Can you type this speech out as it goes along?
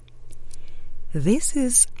This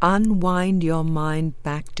is Unwind Your Mind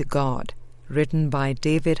Back to God, written by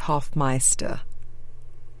David Hoffmeister.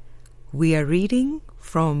 We are reading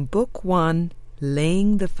from Book 1,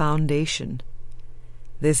 Laying the Foundation.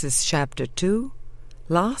 This is Chapter 2,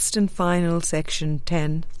 last and final Section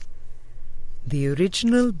 10, The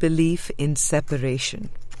Original Belief in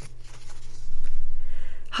Separation.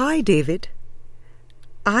 Hi, David.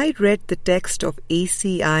 I read the text of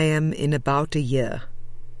ACIM in about a year.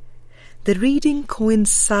 The reading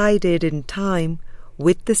coincided in time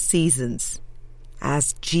with the seasons,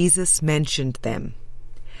 as Jesus mentioned them,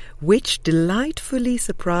 which delightfully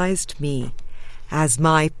surprised me, as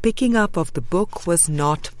my picking up of the book was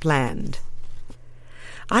not planned.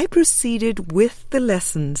 I proceeded with the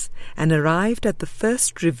lessons and arrived at the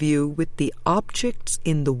first review with the objects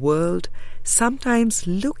in the world sometimes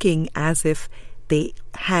looking as if they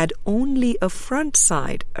had only a front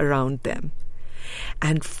side around them,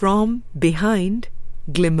 and from behind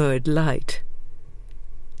glimmered light.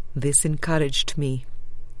 This encouraged me.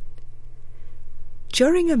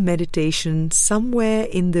 During a meditation somewhere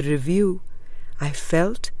in the review, I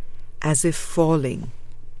felt as if falling.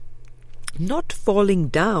 Not falling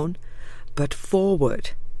down, but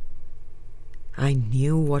forward. I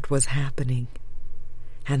knew what was happening.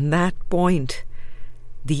 And that point,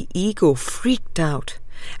 the ego freaked out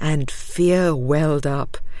and fear welled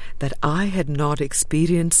up that I had not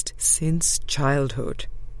experienced since childhood.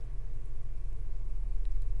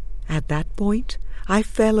 At that point, I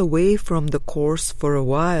fell away from the course for a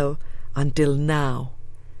while until now,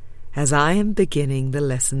 as I am beginning the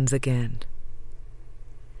lessons again.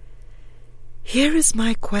 Here is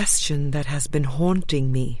my question that has been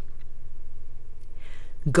haunting me.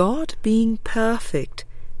 God being perfect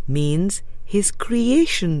means His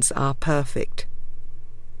creations are perfect.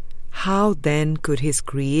 How then could His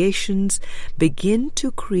creations begin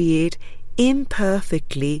to create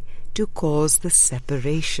imperfectly to cause the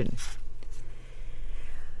separation?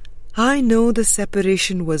 I know the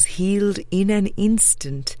separation was healed in an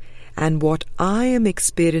instant, and what I am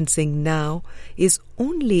experiencing now is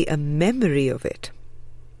only a memory of it.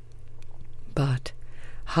 But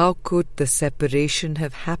how could the separation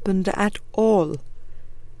have happened at all?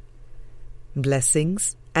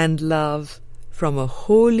 Blessings and love from a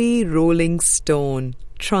holy rolling stone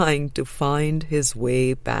trying to find his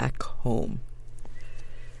way back home.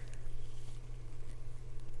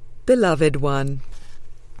 Beloved one,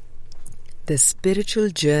 the spiritual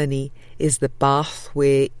journey is the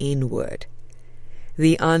pathway inward,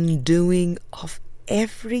 the undoing of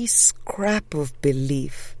every scrap of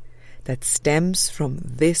belief that stems from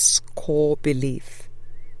this core belief.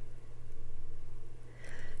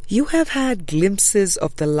 You have had glimpses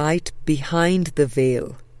of the light behind the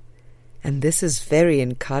veil, and this is very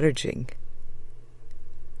encouraging.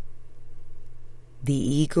 The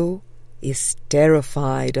ego is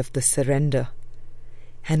terrified of the surrender,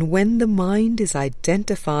 and when the mind is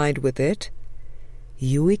identified with it,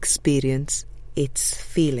 you experience its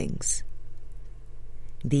feelings.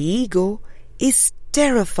 The ego is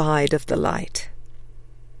terrified of the light.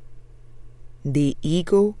 The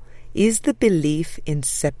ego is the belief in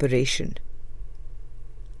separation.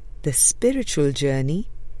 The spiritual journey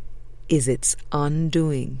is its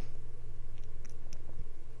undoing.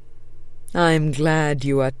 I am glad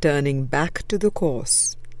you are turning back to the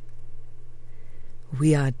course.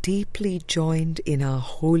 We are deeply joined in our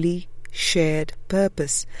holy, shared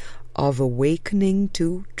purpose of awakening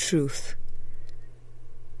to truth.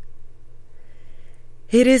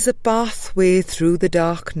 It is a pathway through the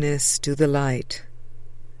darkness to the light,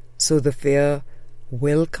 so the fear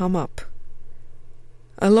will come up,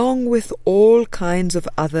 along with all kinds of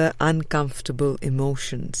other uncomfortable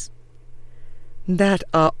emotions that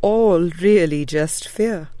are all really just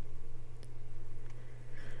fear.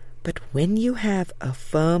 But when you have a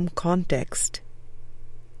firm context,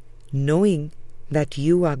 knowing that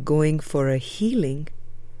you are going for a healing,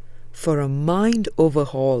 for a mind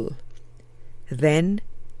overhaul, then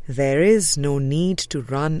there is no need to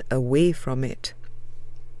run away from it.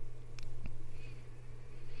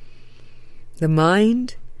 The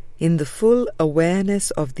mind, in the full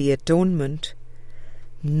awareness of the atonement,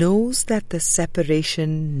 knows that the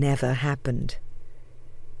separation never happened.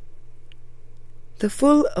 The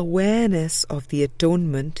full awareness of the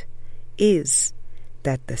atonement is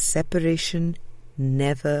that the separation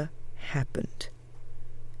never happened.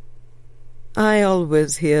 I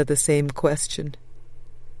always hear the same question.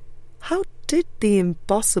 How did the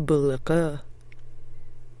impossible occur?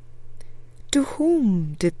 To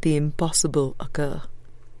whom did the impossible occur?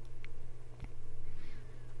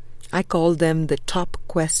 I call them the top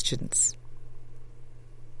questions.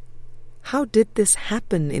 How did this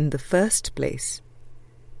happen in the first place?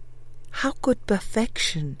 How could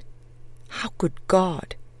perfection, how could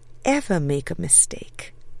God ever make a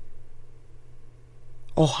mistake?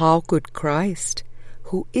 Or how could Christ,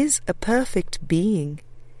 who is a perfect being,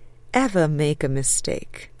 ever make a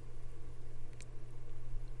mistake?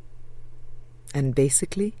 And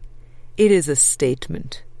basically, it is a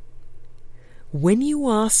statement. When you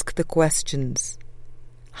ask the questions,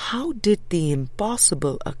 how did the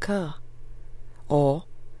impossible occur? Or,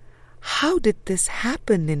 how did this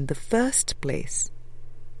happen in the first place?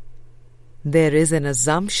 There is an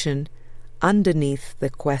assumption underneath the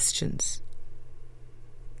questions.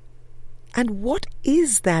 And what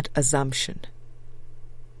is that assumption?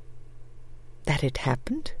 That it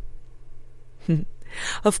happened?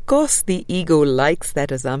 Of course the ego likes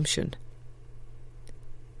that assumption.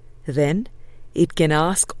 Then it can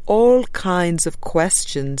ask all kinds of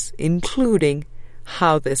questions, including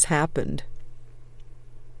how this happened.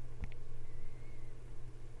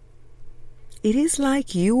 It is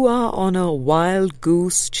like you are on a wild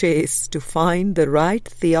goose chase to find the right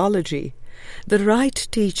theology, the right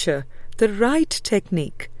teacher, the right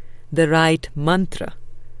technique, the right mantra.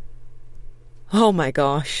 Oh my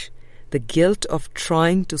gosh, the guilt of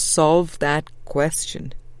trying to solve that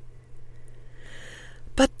question.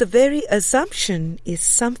 But the very assumption is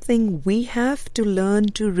something we have to learn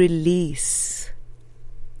to release.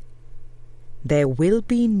 There will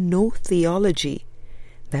be no theology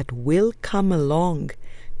that will come along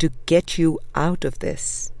to get you out of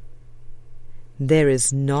this. There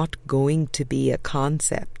is not going to be a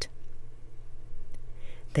concept.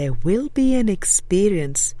 There will be an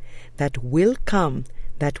experience that will come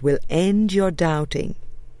that will end your doubting.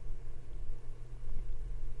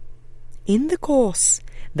 In the Course,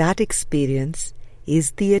 that experience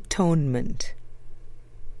is the atonement.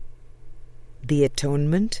 The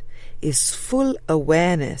atonement is full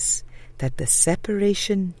awareness that the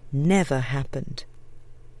separation never happened.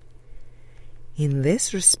 In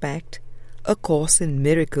this respect, A Course in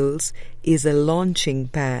Miracles is a launching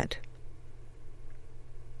pad.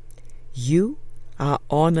 You are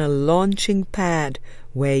on a launching pad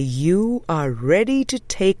where you are ready to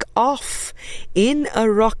take off in a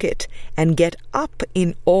rocket and get up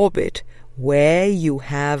in orbit where you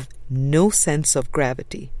have no sense of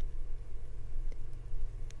gravity.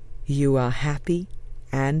 You are happy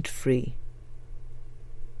and free.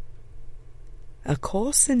 A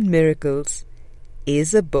Course in Miracles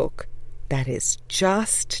is a book that is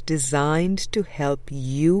just designed to help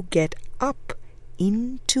you get up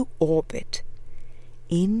into orbit,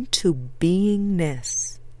 into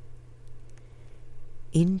beingness,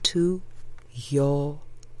 into your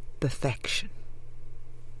perfection.